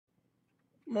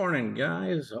Morning,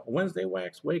 guys. Wednesday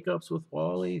Wax Wake Ups with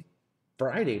Wally.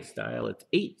 Friday style. It's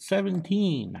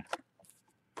 8/17.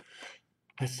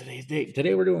 That's today's date.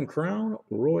 Today we're doing Crown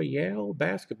Royale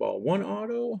basketball. One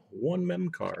auto, one mem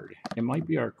card. It might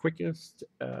be our quickest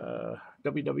www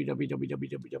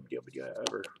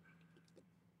ever.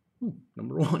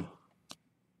 Number one.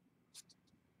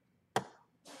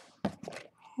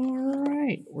 All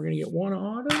right. We're going to get one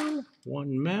auto,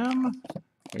 one mem.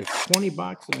 There's 20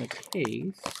 bucks in a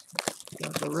case.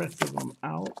 Got the rest of them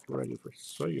out, ready for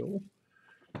sale.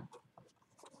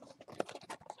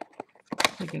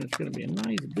 Thinking it's going to be a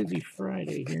nice busy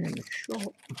Friday here in the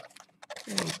shop.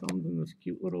 It comes in this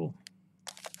cute little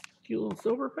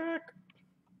silver pack.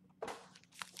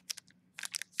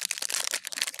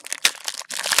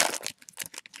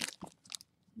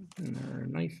 And they're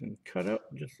nice and cut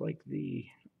up, just like the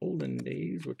olden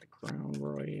days with the Crown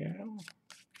Royale.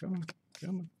 Come on,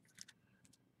 come on.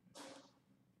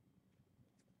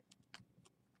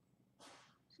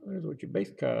 So there's what your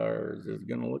base cards is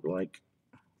going to look like.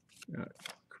 Got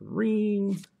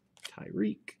Kareem,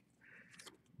 Tyreek,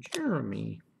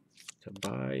 Jeremy,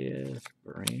 Tobias,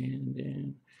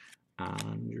 Brandon,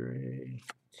 Andre,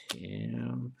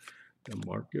 Tim,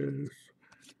 DeMarcus,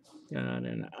 got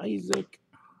an Isaac,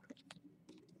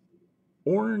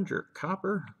 orange or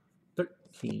copper,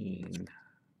 13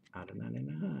 out of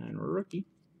 99, rookie.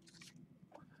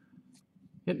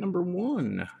 Hit number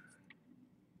one.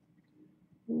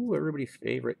 Ooh, everybody's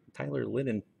favorite, Tyler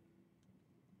Lydon.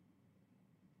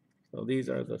 So these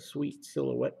are the sweet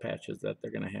silhouette patches that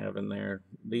they're going to have in there.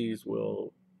 There's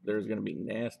going to be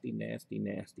nasty, nasty,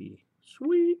 nasty,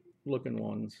 sweet looking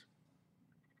ones.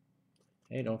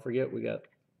 Hey, don't forget we got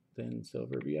thin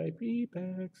silver VIP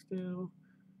pack still.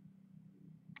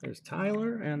 There's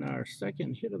Tyler, and our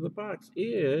second hit of the box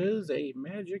is a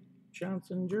Magic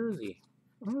Johnson jersey.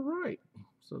 All right,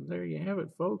 so there you have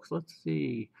it, folks. Let's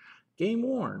see. Game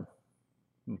worn,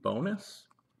 bonus.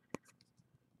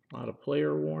 A lot of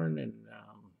player worn and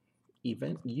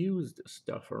event used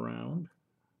stuff around.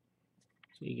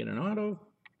 So you get an auto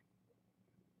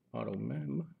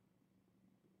mem,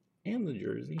 and the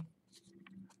jersey.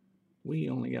 We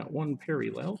only got one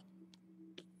parallel.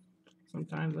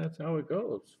 Sometimes that's how it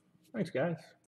goes. Thanks, guys.